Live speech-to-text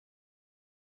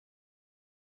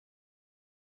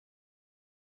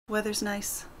Weather's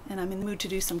nice and I'm in the mood to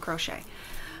do some crochet.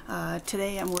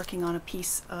 Today I'm working on a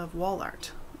piece of wall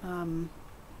art.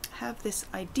 Have this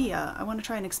idea, I want to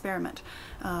try an experiment.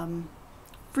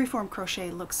 Freeform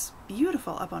crochet looks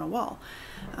beautiful up on a wall,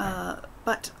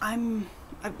 but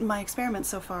my experiment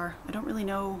so far, I don't really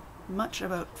know much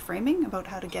about framing, about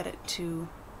how to get it to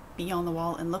be on the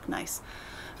wall and look nice.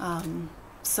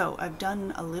 So I've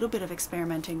done a little bit of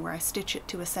experimenting where I stitch it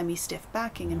to a semi-stiff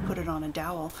backing and put it on a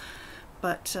dowel.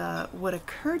 But what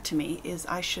occurred to me is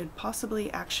I should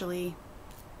possibly actually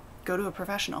go to a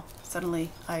professional. Suddenly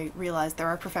I realized there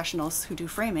are professionals who do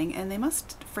framing and they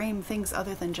must frame things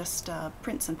other than just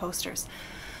prints and posters.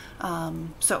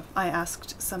 So I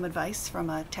asked some advice from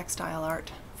a textile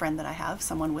art friend that I have,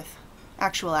 someone with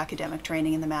actual academic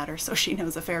training in the matter, so she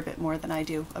knows a fair bit more than I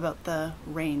do about the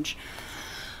range.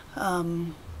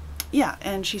 Yeah,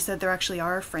 and she said there actually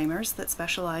are framers that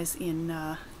specialize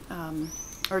in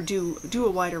or do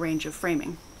a wider range of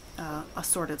framing,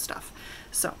 assorted stuff.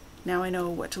 So now I know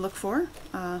what to look for,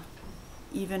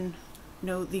 even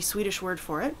know the Swedish word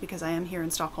for it because I am here in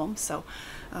Stockholm, so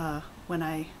when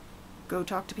I go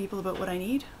talk to people about what I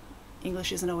need,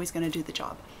 English isn't always going to do the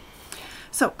job.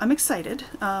 So I'm excited,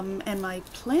 and my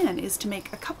plan is to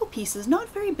make a couple pieces, not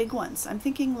very big ones. I'm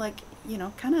thinking like, you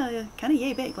know, kind of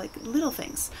yay big, like little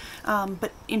things,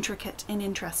 but intricate and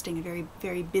interesting and very,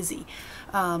 very busy.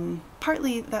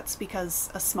 Partly that's because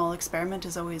a small experiment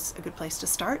is always a good place to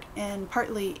start, and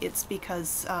partly it's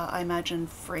because I imagine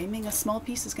framing a small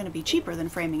piece is going to be cheaper than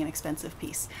framing an expensive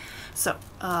piece. So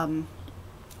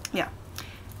yeah,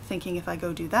 thinking if I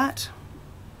go do that,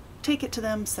 take it to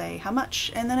them, say how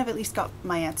much, and then I've at least got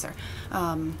my answer.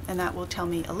 And that will tell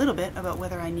me a little bit about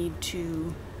whether I need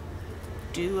to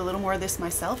do a little more of this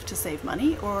myself to save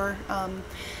money, or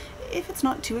if it's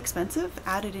not too expensive,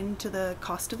 add it into the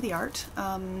cost of the art,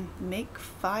 make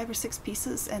 5 or 6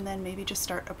 pieces, and then maybe just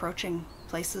start approaching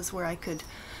places where I could,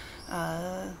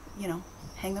 you know,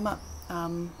 hang them up,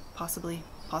 possibly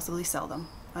sell them.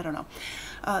 I don't know.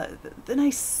 The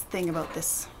nice thing about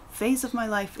this phase of my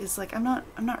life is like I'm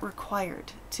not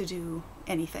required to do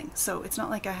anything, so it's not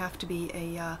like I have to be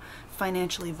a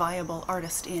financially viable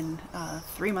artist in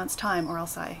 3 months time, or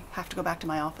else I have to go back to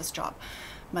my office job.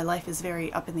 My life is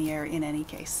very up in the air in any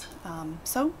case.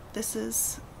 So this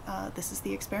is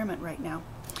the experiment right now.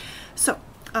 So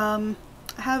I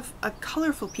have a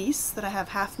colorful piece that I have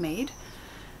half made,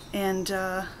 and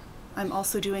I'm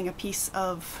also doing a piece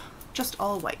of just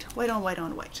all white, white on white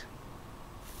on white.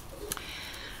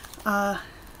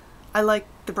 I like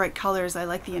the bright colors, I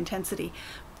like the intensity,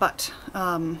 but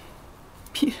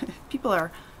people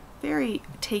are very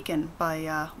taken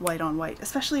by white on white,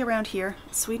 especially around here.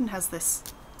 Sweden has this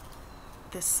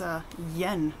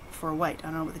yen for white. I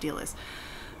don't know what the deal is,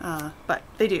 but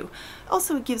they do.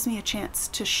 Also, it gives me a chance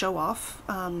to show off,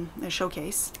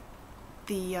 showcase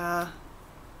the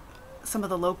some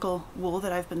of the local wool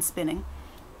that I've been spinning.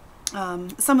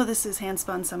 Some of this is hand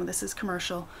spun, some of this is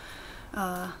commercial.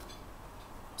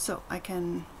 So I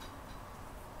can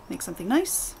make something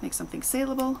nice, make something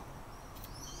saleable,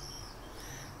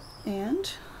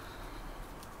 and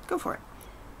go for it.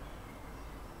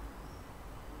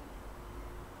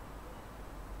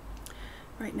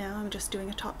 Right now I'm just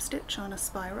doing a top stitch on a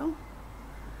spiral.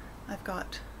 I've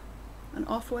got an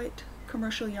off-white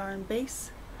commercial yarn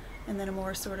base, and then a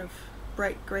more sort of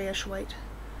bright grayish white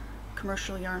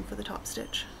commercial yarn for the top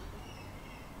stitch.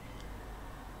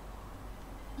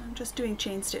 I'm just doing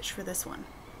chain stitch for this one.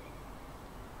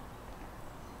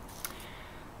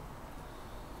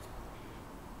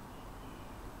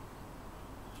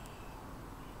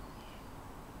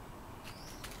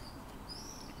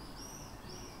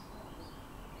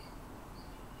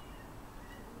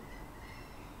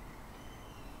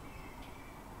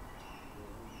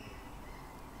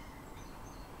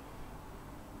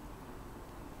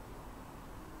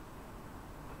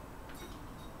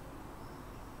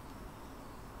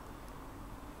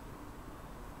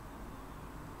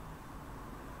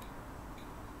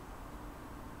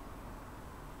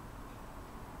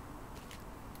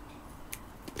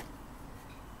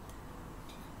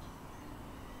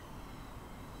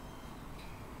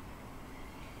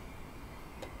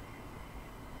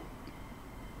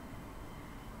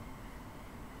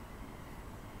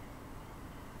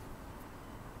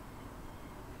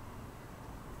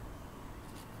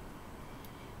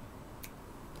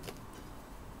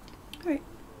 Alright,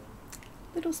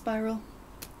 little spiral.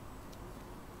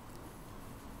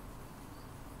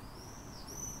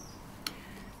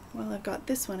 Well, I've got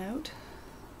this one out,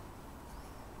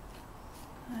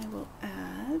 I will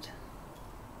add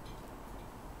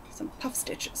some puff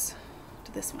stitches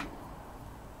to this one.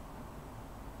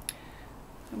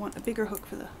 I want a bigger hook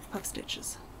for the puff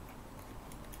stitches.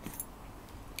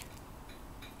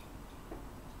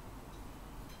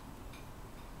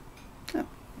 Oh,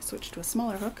 I switched to a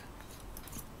smaller hook.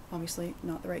 Obviously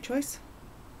not the right choice.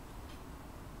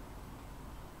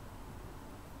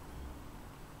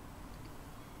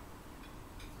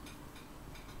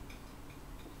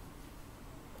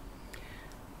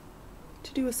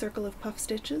 To do a circle of puff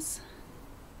stitches,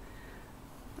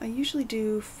 I usually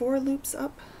do 4 loops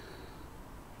up.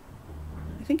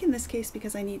 I think in this case,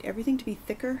 because I need everything to be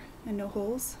thicker and no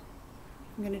holes,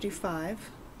 I'm going to do 5.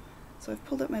 So I've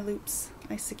pulled up my loops,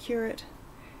 I secure it,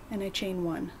 and I chain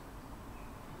 1.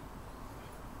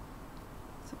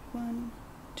 So 1,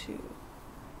 2,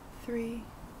 3,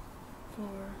 4,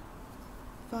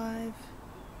 5,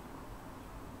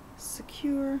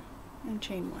 secure, and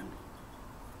chain 1.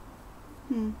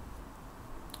 A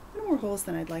little more holes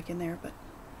than I'd like in there, but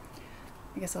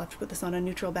I guess I'll have to put this on a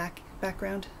neutral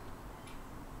background.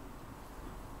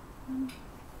 1,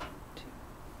 2,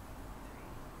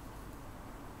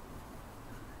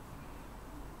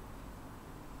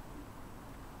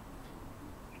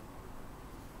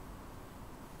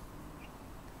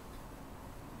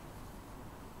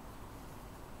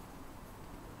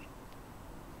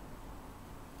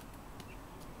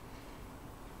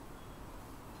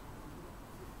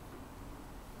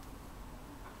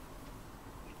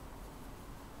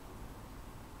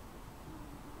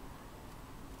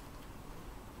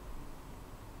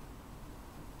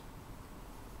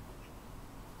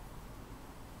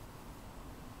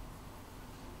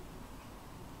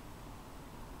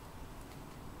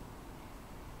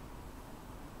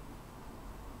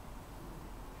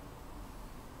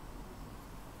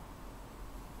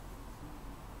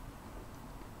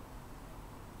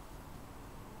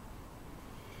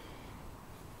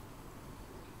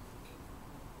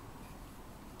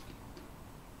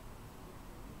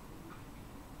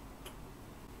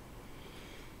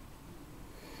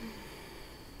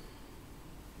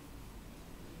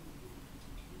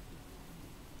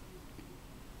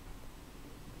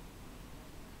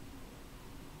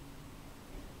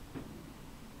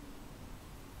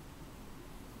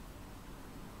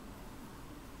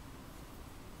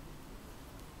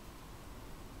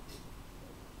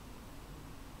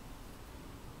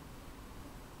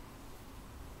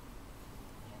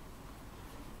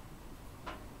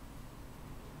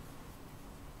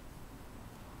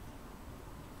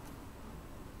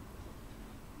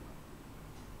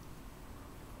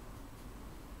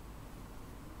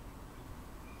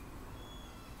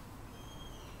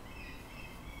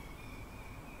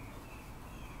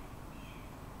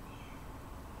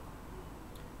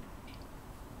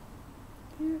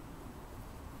 3.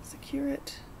 Secure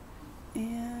it,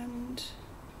 and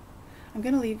I'm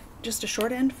going to leave just a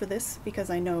short end for this because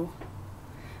I know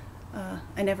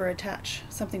I never attach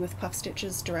something with puff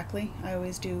stitches directly. I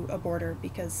always do a border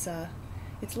because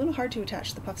it's a little hard to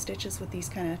attach the puff stitches with these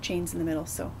kind of chains in the middle,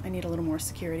 so I need a little more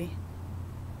security.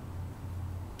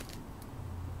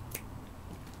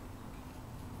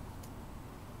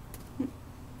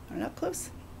 Not up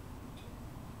close.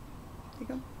 There you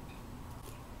go.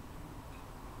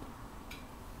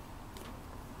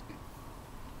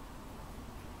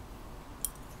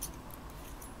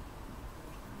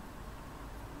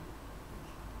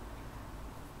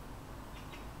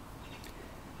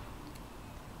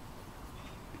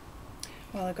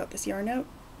 While I've got this yarn out,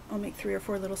 I'll make 3 or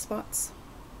 4 little spots.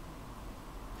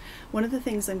 One of the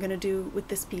things I'm going to do with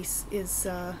this piece is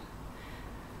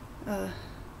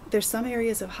there's some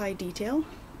areas of high detail,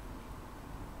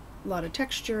 a lot of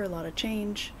texture, a lot of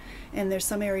change, and there's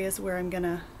some areas where I'm going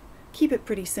to keep it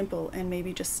pretty simple and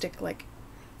maybe just stick like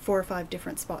 4 or 5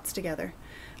 different spots together.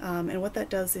 And what that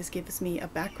does is gives me a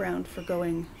background for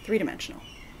going 3-dimensional.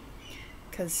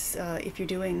 Because if you're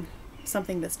doing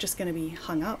something that's just going to be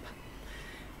hung up,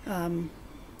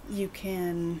 you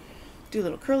can do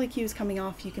little curly cues coming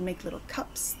off. You can make little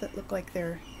cups that look like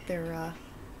they're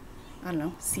I don't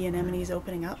know, sea anemones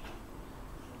opening up.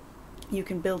 You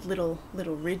can build little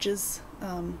ridges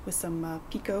with some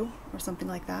picot or something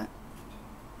like that.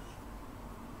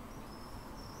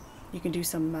 You can do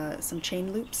some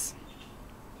chain loops.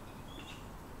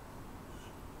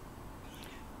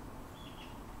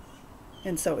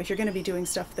 And so if you're going to be doing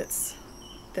stuff that's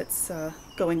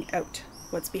going out,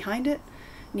 what's behind it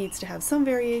needs to have some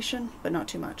variation, but not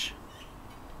too much.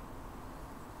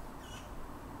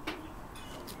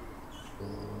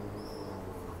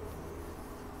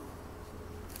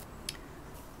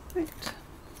 Right.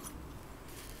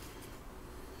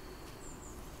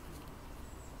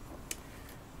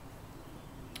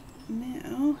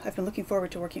 Now, I've been looking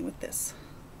forward to working with this.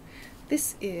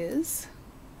 This is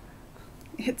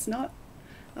It's not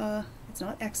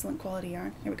excellent quality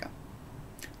yarn. Here we go.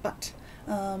 But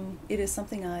it is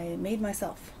something I made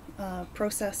myself.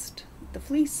 Processed the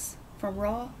fleece from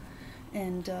raw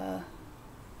and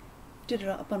did it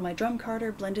up on my drum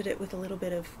carder, blended it with a little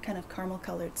bit of kind of caramel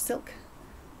colored silk.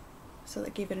 So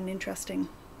that gave it an interesting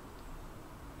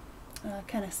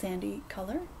kind of sandy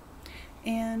color.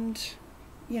 And,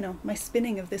 you know, my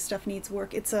spinning of this stuff needs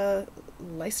work. It's a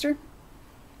Leicester,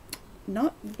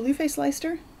 not Blueface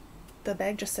Leicester. The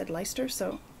bag just said Leicester,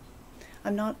 so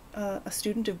I'm not a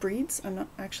student of breeds. I'm not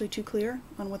actually too clear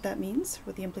on what that means,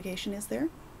 what the implication is there.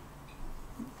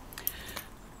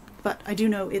 But I do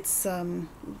know it's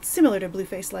similar to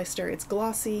Blueface Leicester. It's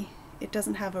glossy. It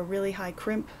doesn't have a really high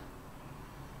crimp.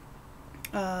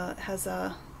 It has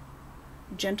a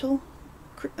gentle,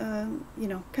 you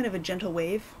know, kind of a gentle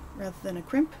wave rather than a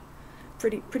crimp.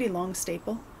 Pretty long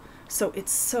staple. So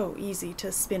it's so easy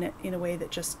to spin it in a way that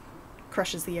just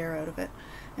crushes the air out of it.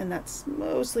 And that's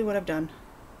mostly what I've done.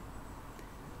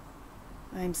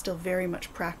 I'm still very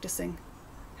much practicing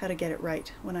how to get it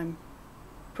right when I'm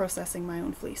processing my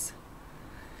own fleece.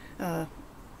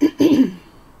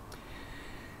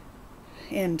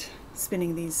 And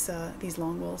spinning these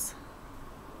long wools.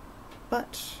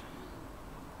 But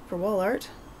for wall art,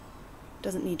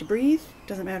 doesn't need to breathe,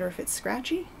 doesn't matter if it's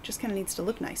scratchy, just kind of needs to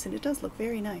look nice, and it does look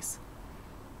very nice.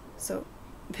 So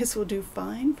this will do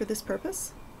fine for this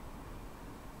purpose.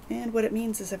 And what it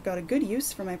means is I've got a good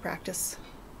use for my practice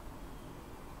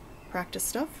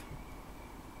stuff.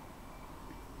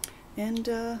 And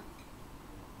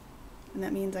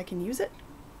that means I can use it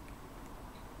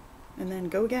and then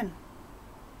go again.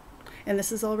 And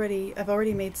this is I've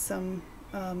already made some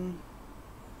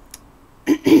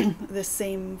this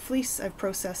same fleece. I've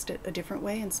processed it a different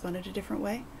way and spun it a different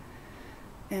way,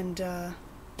 and the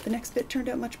next bit turned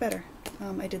out much better.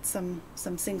 I did some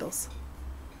singles.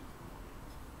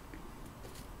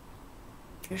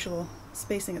 Usual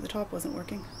spacing at the top wasn't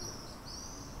working.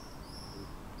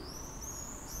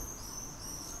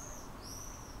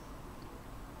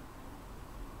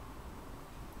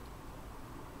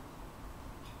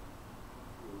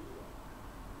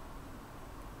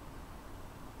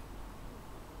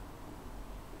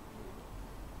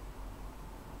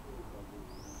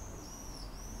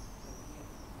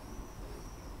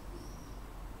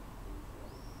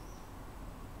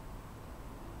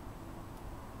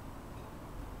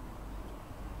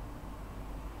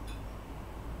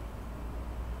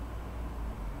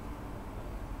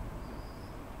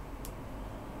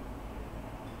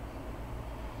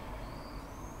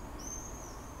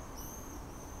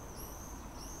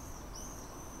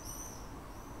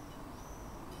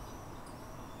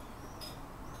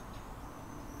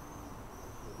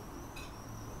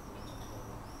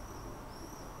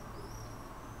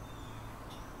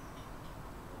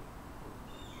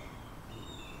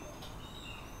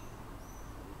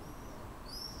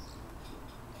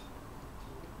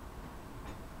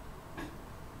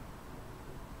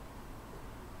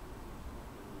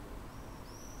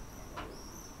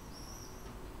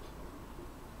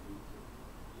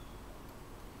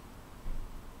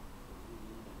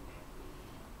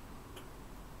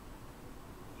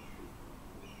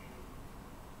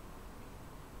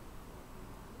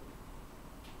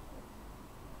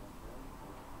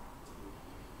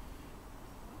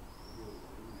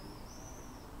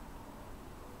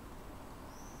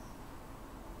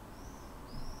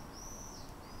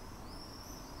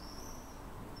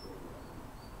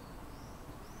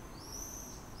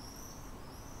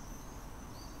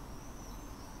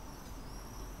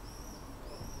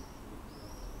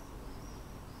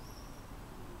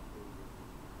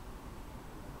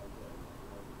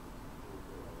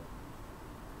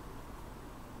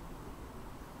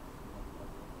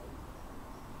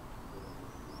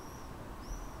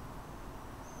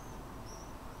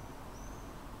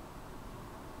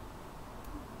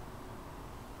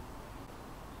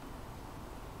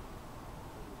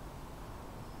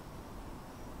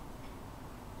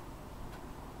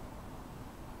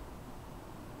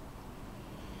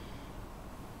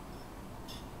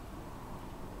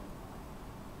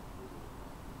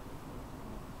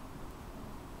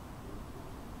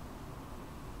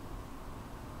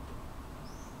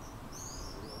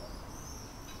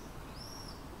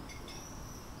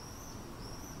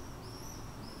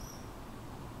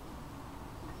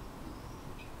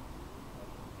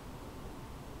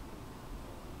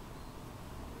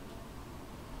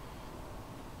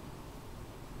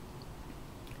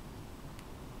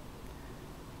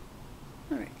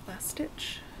 Alright, last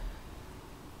stitch.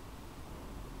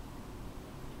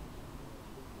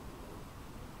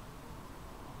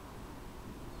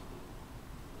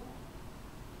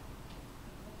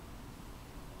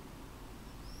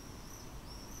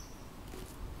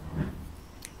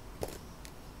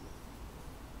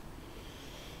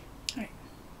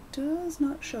 does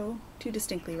not show too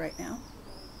distinctly right now.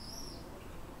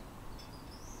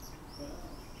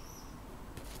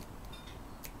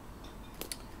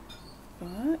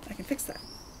 But I can fix that.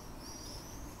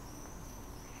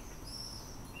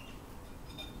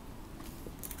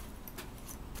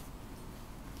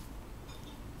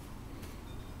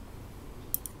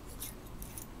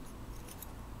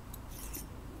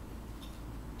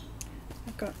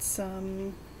 I've got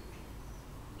some,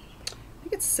 I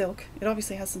think it's silk. It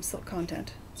obviously has some silk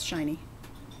content. It's shiny.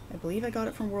 I believe I got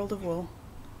it from World of Wool.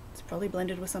 It's probably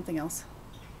blended with something else.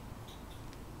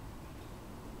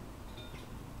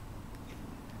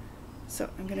 So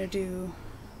I'm going to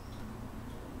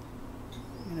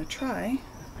try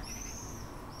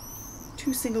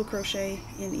 2 single crochet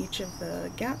in each of the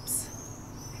gaps,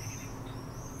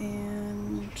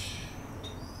 and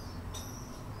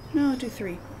no, I'll do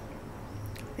 3. I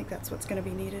think that's what's going to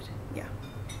be needed. Yeah.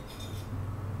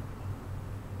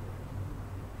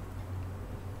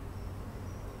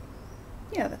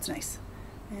 Yeah, that's nice.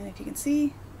 And if you can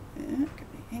see, get my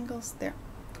angles there.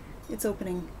 It's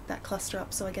opening that cluster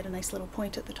up so I get a nice little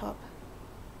point at the top.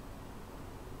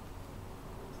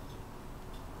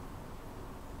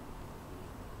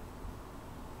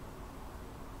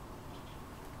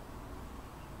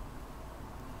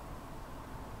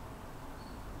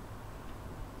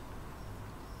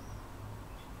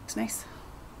 It's nice.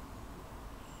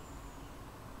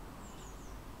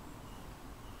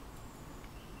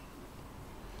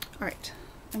 Alright,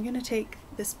 I'm going to take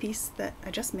this piece that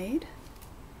I just made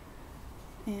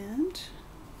and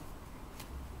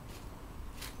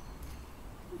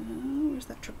where's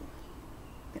that triple?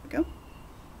 There we go.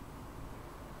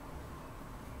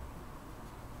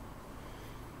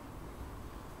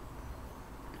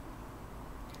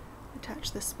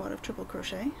 Attach this spot of triple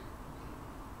crochet.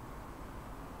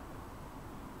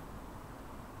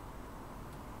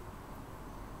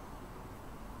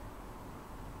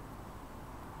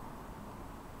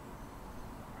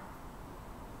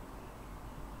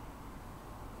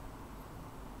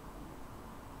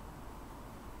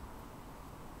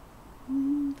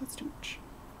 That's too much.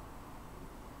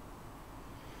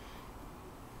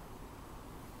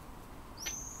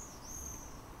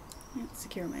 Let's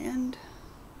secure my end.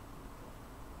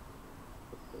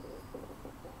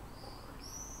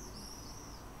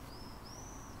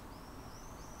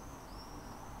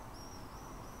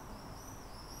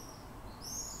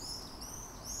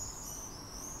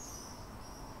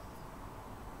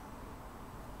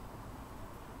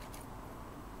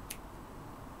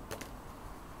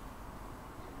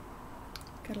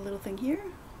 Got a little thing here.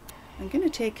 I'm going to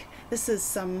take, this is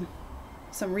some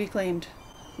reclaimed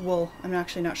wool. I'm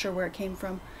actually not sure where it came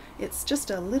from. It's just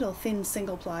a little thin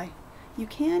single ply. You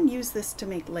can use this to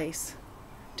make lace,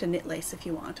 to knit lace if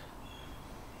you want.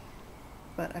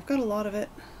 But I've got a lot of it.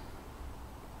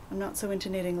 I'm not so into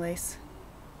knitting lace.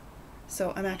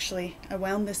 So I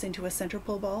wound this into a center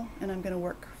pull ball, and I'm going to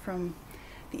work from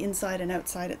the inside and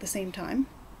outside at the same time.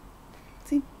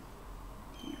 See?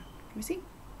 Yeah. Can we see?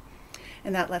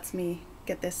 And that lets me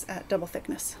get this at double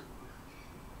thickness.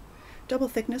 Double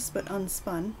thickness but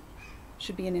unspun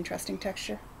should be an interesting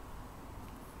texture.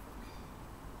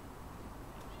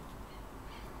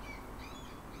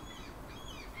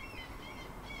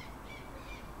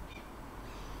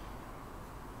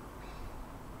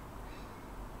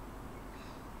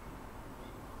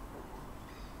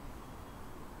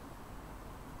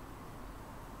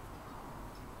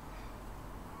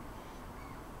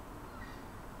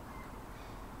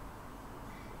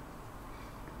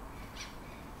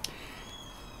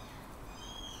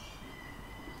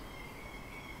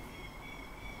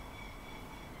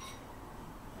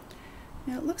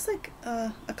 Now it looks like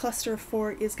a cluster of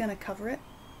 4 is going to cover it,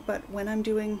 but when I'm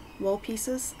doing wool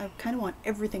pieces, I kind of want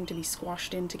everything to be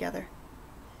squashed in together.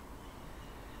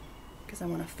 Because I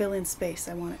want to fill in space,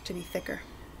 I want it to be thicker.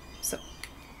 So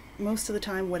most of the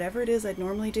time, whatever it is I'd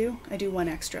normally do, I do 1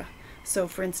 extra. So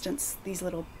for instance, these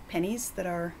little pennies that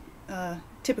are,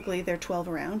 typically they're 12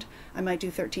 around, I might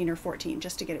do 13 or 14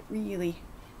 just to get it really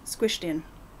squished in.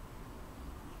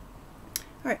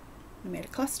 Alright, I made a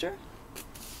cluster.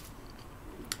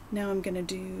 Now I'm going to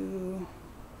do,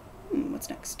 what's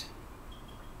next?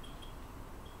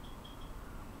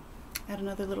 Add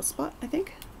another little spot, I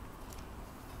think.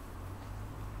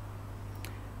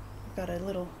 I've got a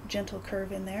little gentle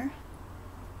curve in there.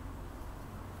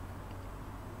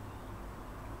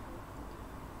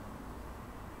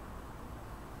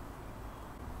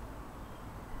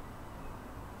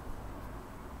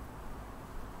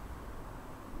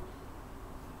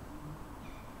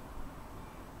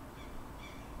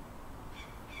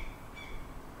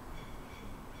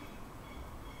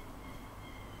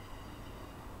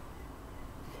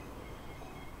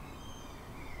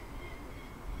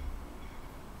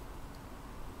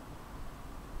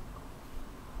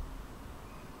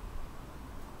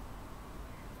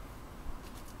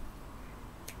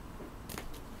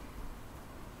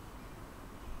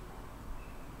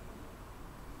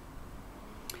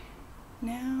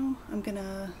 now I'm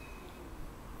gonna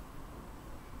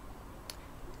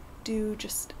do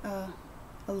just a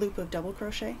loop of double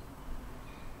crochet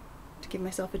to give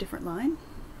myself a different line.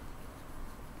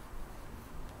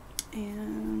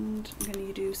 And I'm going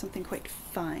to do something quite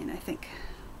fine, I think.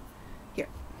 Here.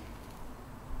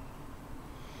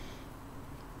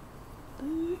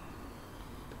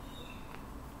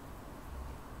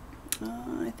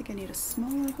 I think I need a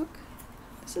smaller hook.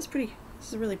 This is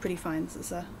really pretty fine. This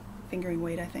is a fingering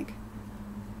weight, I think.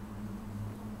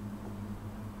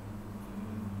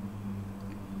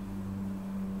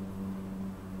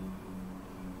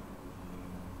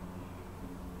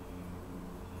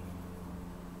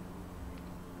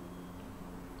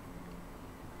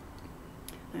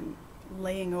 I'm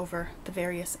laying over the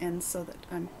various ends so that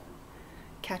I'm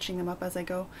catching them up as I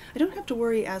go. I don't have to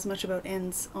worry as much about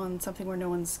ends on something where no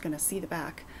one's going to see the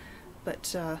back,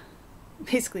 but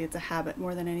basically it's a habit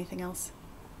more than anything else.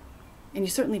 And you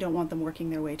certainly don't want them working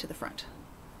their way to the front.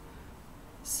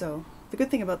 So the good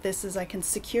thing about this is I can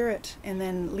secure it and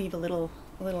then leave a little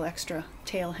extra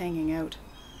tail hanging out,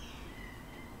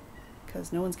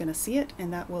 because no one's going to see it,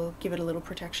 and that will give it a little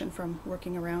protection from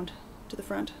working around to the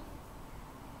front.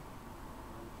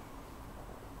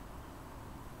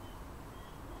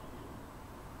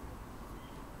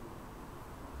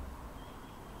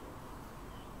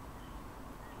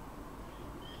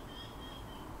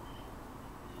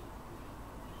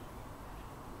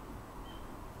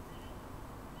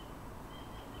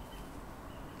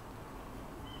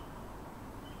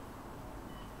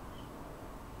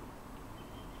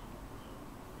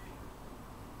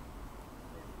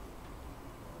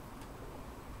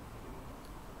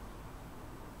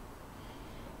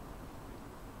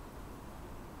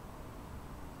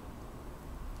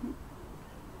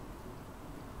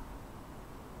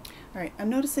 Alright, I'm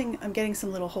noticing I'm getting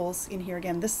some little holes in here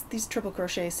again. These triple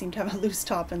crochets seem to have a loose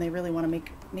top and they really want to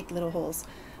make little holes,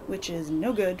 which is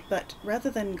no good, but rather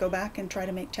than go back and try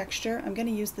to make texture, I'm going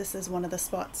to use this as one of the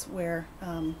spots where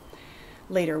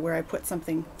later where I put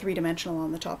something three-dimensional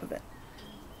on the top of it.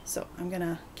 So I'm going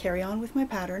to carry on with my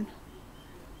pattern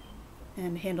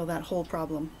and handle that whole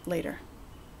problem later.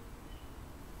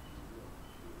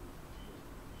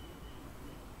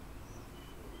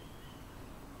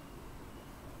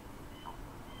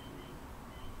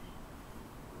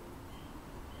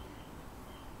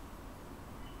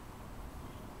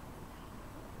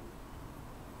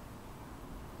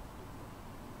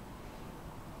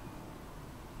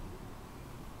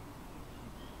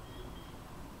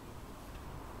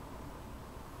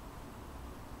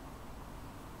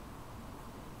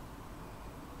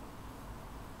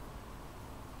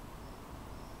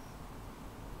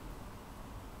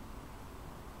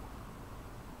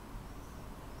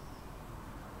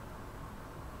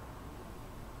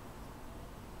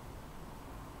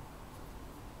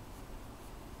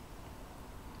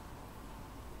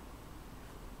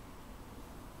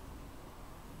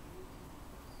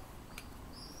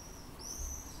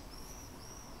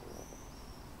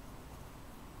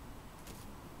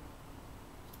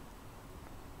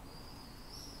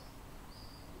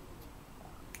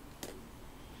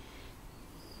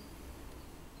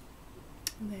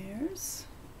 There's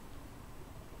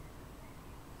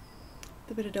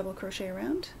the bit of double crochet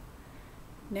around.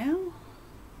 Now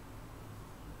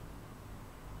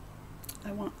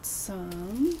I want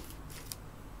some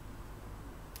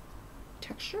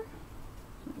texture,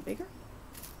 a little bigger.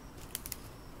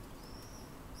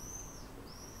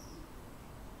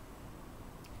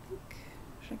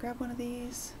 Should I grab one of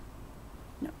these?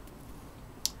 No.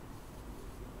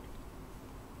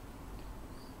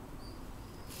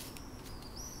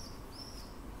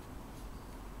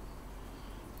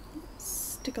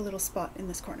 Stick a little spot in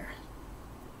this corner.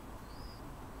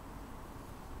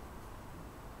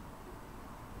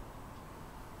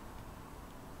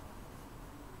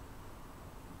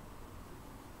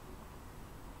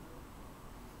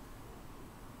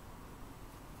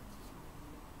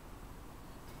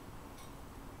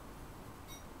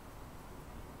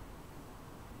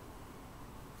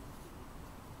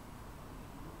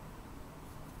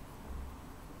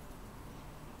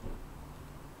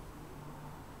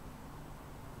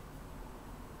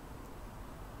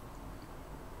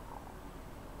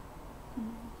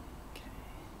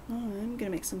 I'm going to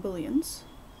make some bullions.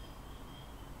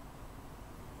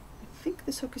 I think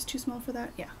this hook is too small for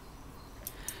that. Yeah.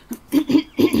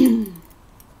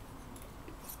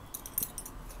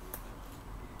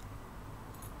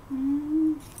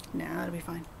 Nah, it'll be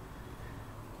fine.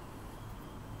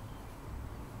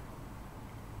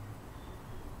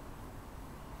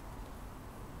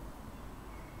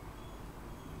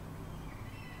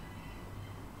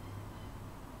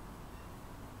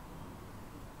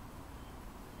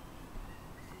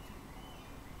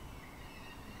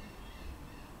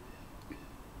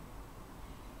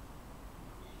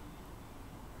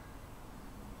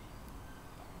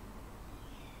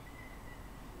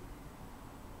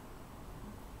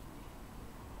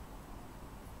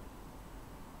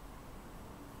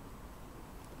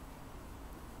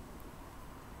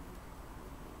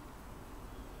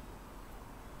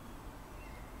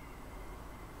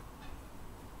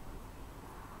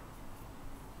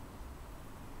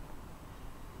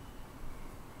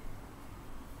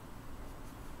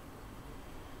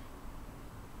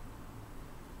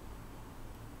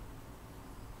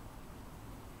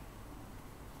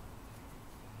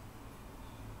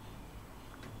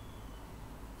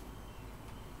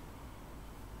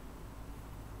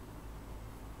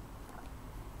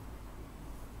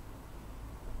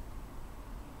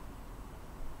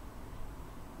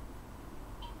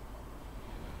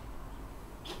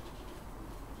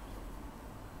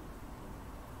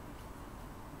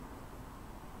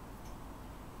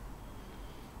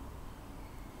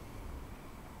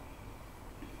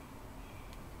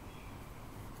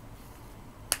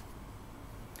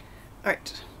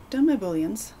 Alright, done my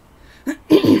bullions.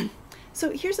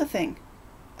 So here's the thing.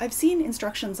 I've seen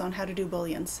instructions on how to do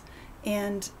bullions,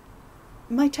 and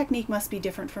my technique must be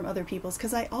different from other people's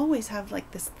because I always have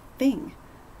like this thing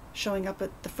showing up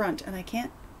at the front and I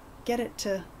can't get it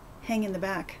to hang in the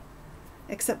back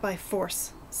except by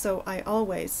force. So I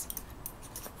always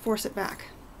force it back.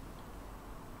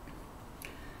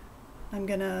 I'm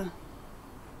gonna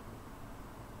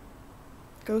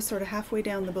go sort of halfway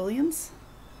down the bullions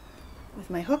with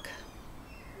my hook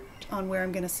on where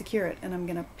I'm going to secure it, and I'm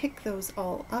going to pick those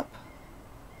all up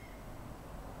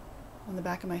on the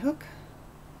back of my hook,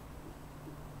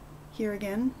 here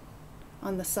again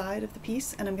on the side of the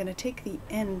piece, and I'm going to take the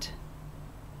end,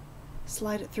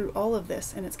 slide it through all of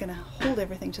this, and it's going to hold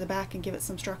everything to the back and give it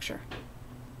some structure.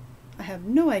 I have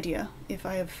no idea if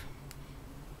I have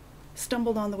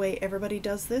stumbled on the way everybody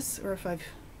does this or if I've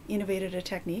innovated a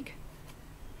technique.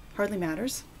 Hardly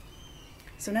matters.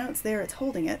 So now it's there, it's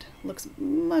holding it, looks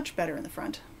much better in the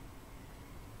front.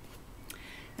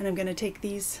 And I'm going to take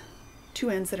these two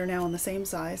ends that are now on the same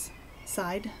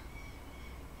side,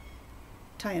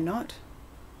 tie a knot,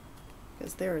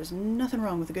 because there is nothing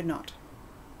wrong with a good knot.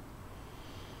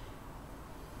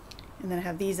 And then I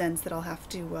have these ends that I'll have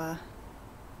to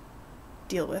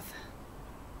deal with.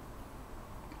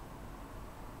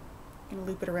 I'm going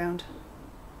to loop it around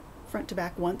front to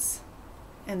back once,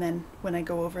 and then when I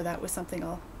go over that with something,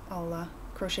 I'll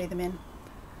crochet them in.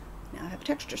 Now I have a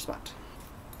texture spot.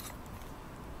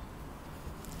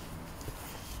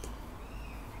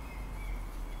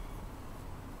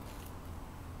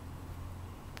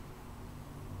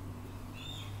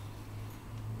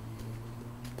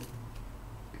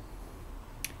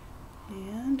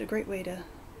 And a great way to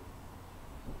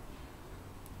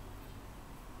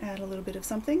add a little bit of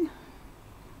something,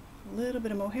 a little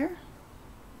bit of mohair.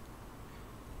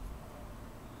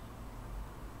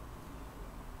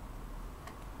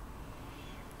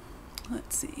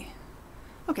 Let's see.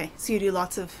 Okay, so you do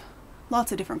lots of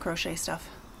different crochet stuff.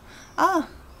 Ah,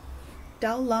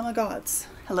 Dal Lama Gods.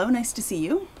 Hello, nice to see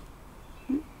you.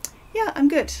 Yeah, I'm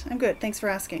good. I'm good. Thanks for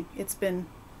asking. It's been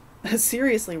a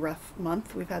seriously rough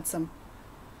month. We've had some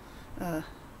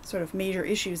sort of major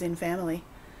issues in family,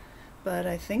 but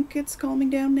I think it's calming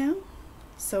down now.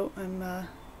 So I'm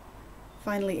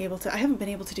finally able to. I haven't been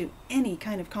able to do any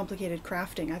kind of complicated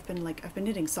crafting. I've been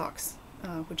knitting socks.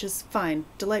 Which is fine,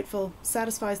 delightful,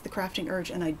 satisfies the crafting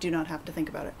urge, and I do not have to think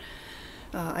about it.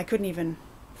 I couldn't even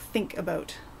think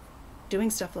about doing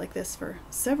stuff like this for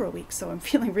several weeks, so I'm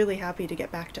feeling really happy to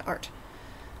get back to art.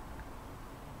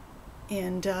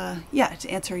 And yeah, to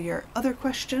answer your other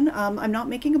question, I'm not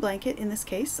making a blanket in this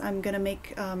case. I'm going to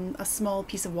make a small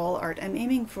piece of wall art. I'm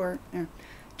aiming for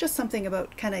just something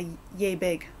about kind of yay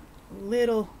big,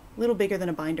 little bigger than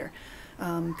a binder.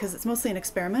 Because it's mostly an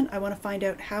experiment. I want to find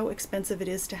out how expensive it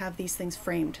is to have these things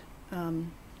framed.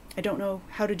 I don't know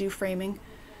how to do framing.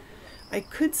 I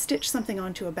could stitch something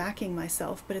onto a backing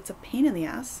myself, but it's a pain in the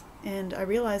ass. And I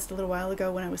realized a little while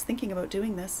ago when I was thinking about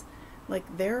doing this,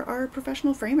 like, there are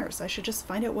professional framers. I should just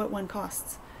find out what one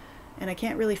costs. And I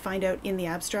can't really find out in the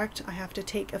abstract. I have to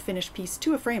take a finished piece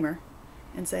to a framer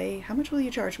and say, how much will you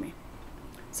charge me?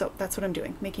 So that's what I'm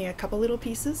doing, making a couple little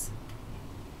pieces.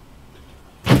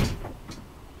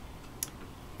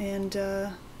 And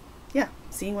yeah,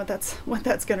 seeing what that's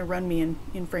going to run me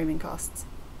in framing costs.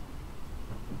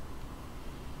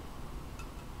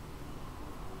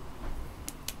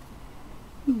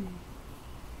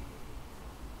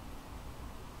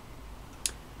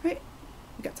 Right,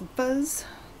 we got some fuzz.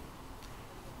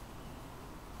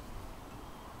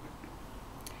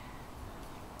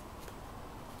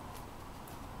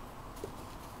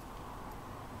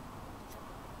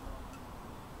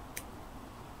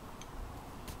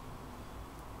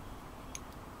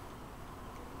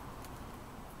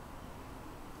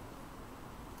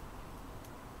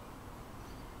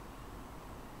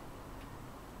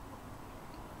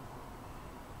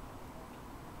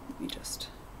 Let me just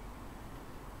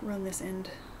run this end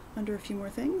under a few more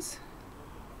things.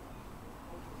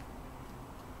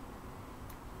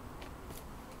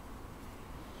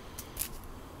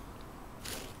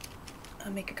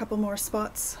 I'll make a couple more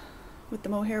spots with the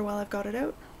mohair while I've got it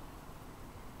out.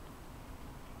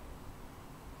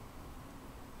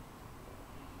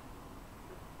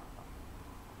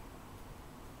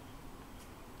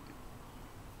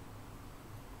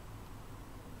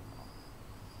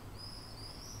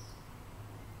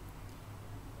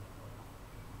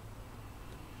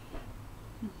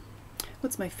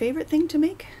 What's my favorite thing to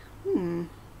make?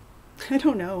 I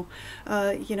don't know.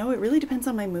 You know, it really depends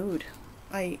on my mood.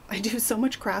 I do so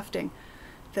much crafting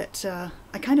that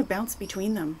I kind of bounce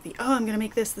between them. Oh, I'm going to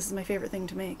make this is my favorite thing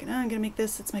to make, and oh, I'm going to make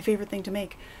this, it's my favorite thing to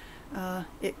make.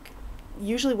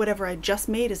 Usually whatever I just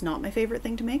made is not my favorite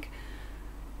thing to make,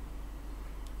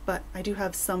 but I do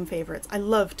have some favorites. I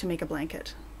love to make a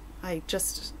blanket.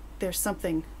 There's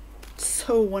something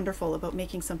so wonderful about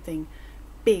making something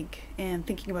big and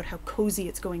thinking about how cozy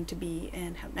it's going to be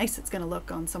and how nice it's going to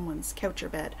look on someone's couch or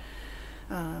bed.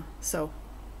 So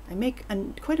I make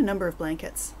quite a number of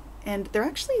blankets, and they're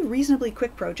actually reasonably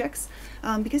quick projects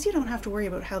because you don't have to worry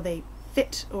about how they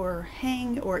fit or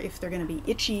hang, or if they're going to be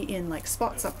itchy in like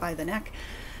spots up by the neck.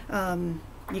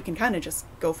 You can kind of just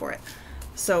go for it.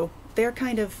 So they're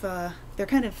kind of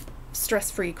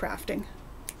stress-free crafting.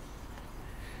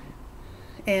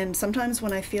 And sometimes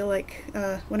when I feel like,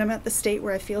 when I'm at the state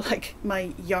where I feel like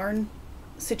my yarn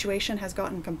situation has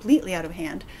gotten completely out of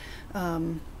hand,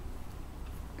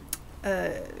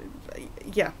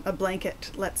 yeah, a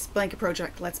blanket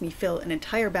project lets me fill an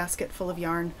entire basket full of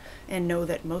yarn and know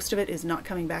that most of it is not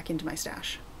coming back into my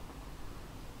stash.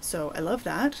 So I love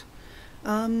that.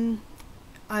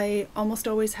 I almost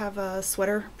always have a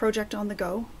sweater project on the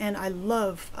go, and I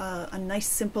love a nice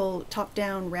simple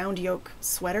top-down round yoke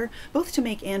sweater, both to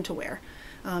make and to wear.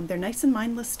 They're nice and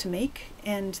mindless to make,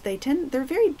 and they're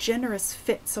very generous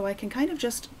fit, so I can kind of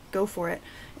just go for it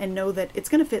and know that it's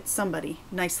going to fit somebody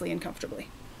nicely and comfortably.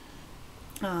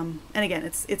 And again,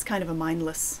 it's kind of a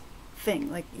mindless thing.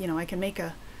 Like, you know, I can make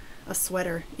a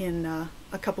sweater in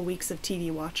a couple weeks of TV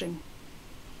watching,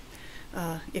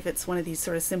 if it's one of these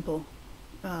sort of simple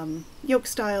yoke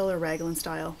style or raglan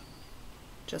style,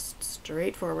 just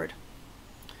straightforward.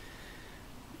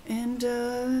 And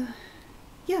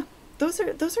yeah, those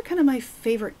are kind of my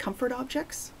favorite comfort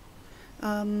objects.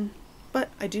 But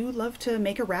I do love to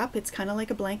make a wrap. It's kind of like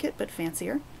a blanket, but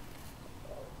fancier.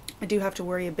 I do have to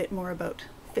worry a bit more about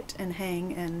fit and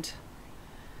hang and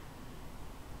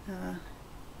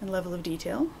level of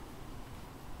detail.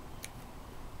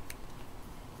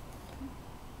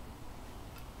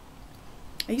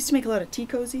 I used to make a lot of tea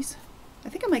cozies. I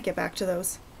think I might get back to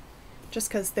those, just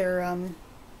because they're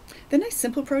nice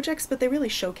simple projects, but they really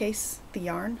showcase the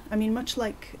yarn. I mean, much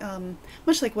like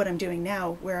what I'm doing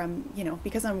now, where I'm, you know,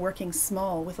 because I'm working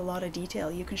small with a lot of detail,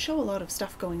 you can show a lot of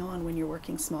stuff going on when you're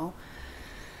working small.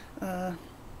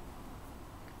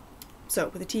 So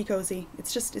with a tea cozy,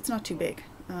 it's not too big.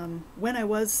 When I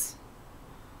was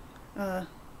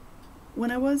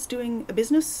doing a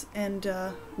business and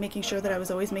making sure that I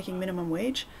was always making minimum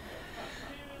wage,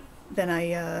 then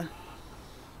I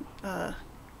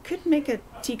could make a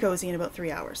tea cozy in about 3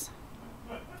 hours.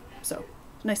 So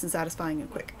nice and satisfying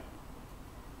and quick.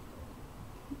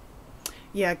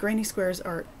 Yeah, granny squares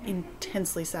are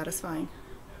intensely satisfying.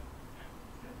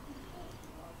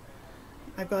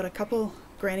 I've got a couple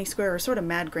granny square, or sort of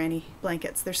mad granny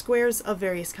blankets. They're squares of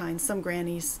various kinds, some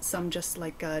grannies, some just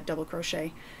like double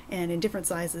crochet, and in different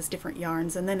sizes, different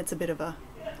yarns, and then it's a bit of a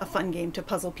fun game to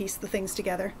puzzle piece the things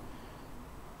together.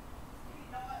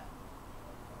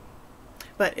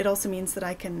 But it also means that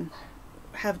I can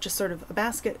have just sort of a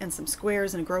basket and some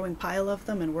squares and a growing pile of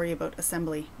them and worry about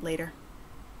assembly later.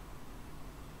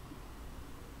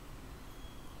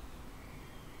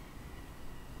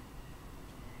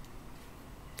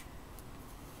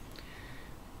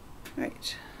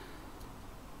 Right,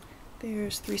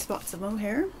 there's 3 spots of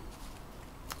mohair.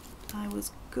 I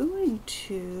was going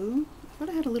to, I thought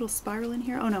I had a little spiral in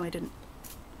here. Oh no, I didn't.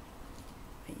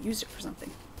 I used it for something.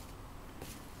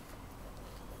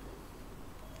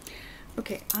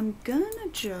 Okay, I'm gonna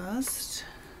just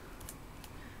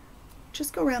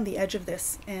go around the edge of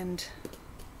this and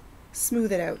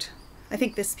smooth it out. I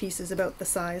think this piece is about the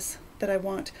size that I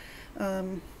want.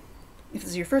 If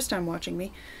this is your first time watching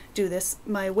me do this,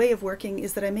 my way of working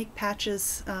is that I make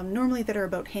patches normally that are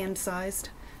about hand-sized,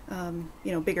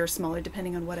 you know, bigger or smaller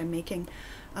depending on what I'm making,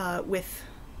 with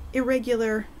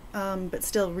irregular but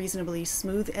still reasonably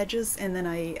smooth edges, and then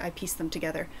I piece them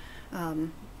together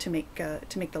to make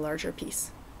the larger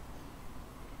piece.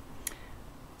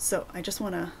 So I just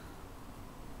want to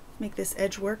make this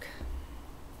edge work,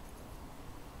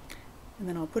 and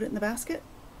then I'll put it in the basket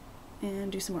and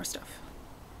do some more stuff.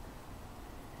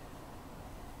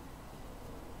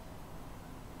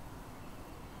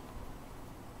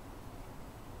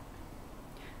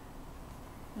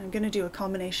 I'm going to do a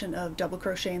combination of double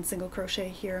crochet and single crochet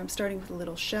here. I'm starting with a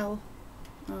little shell.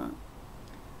 I'm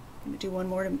going to do one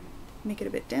more to make it a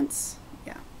bit dense.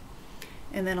 Yeah.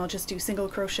 And then I'll just do single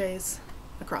crochets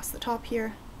across the top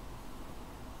here.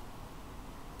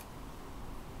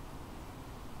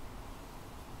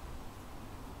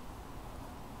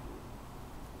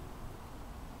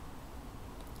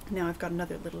 Now I've got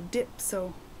another little dip,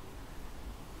 so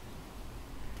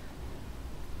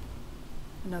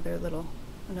another little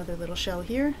shell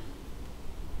here.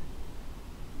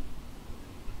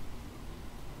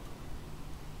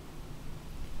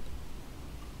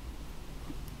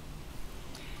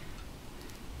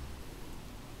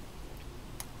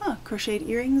 Ah, crocheted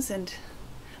earrings, and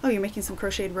oh, you're making some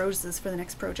crocheted roses for the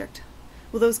next project.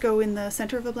 Will those go in the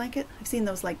center of a blanket? I've seen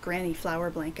those like granny flower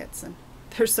blankets, and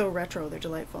they're so retro, they're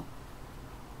delightful.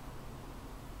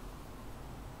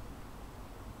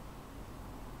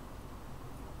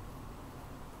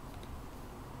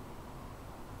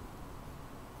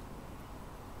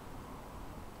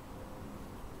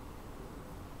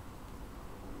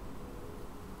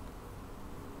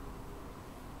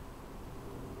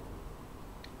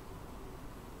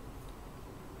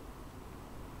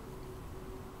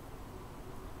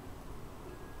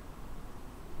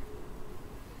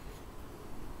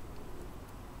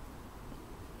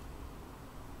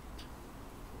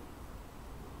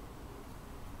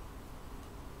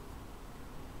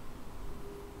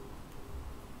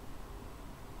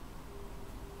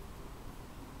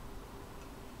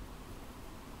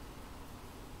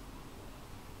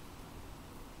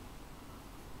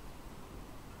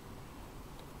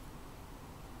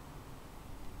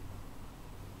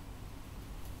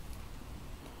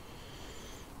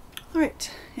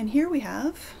 Alright, and here we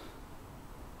have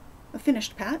a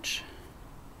finished patch,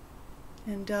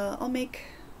 and I'll make,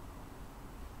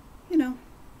 you know,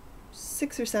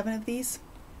 6 or 7 of these.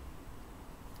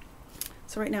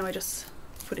 So right now I just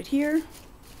put it here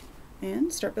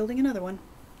and start building another one.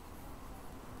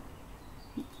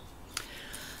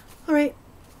 Alright,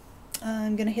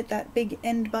 I'm gonna hit that big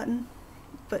end button,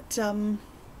 but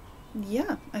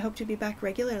yeah, I hope to be back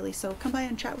regularly, so come by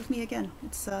and chat with me again.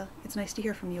 It's nice to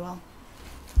hear from you all.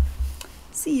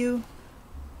 See you!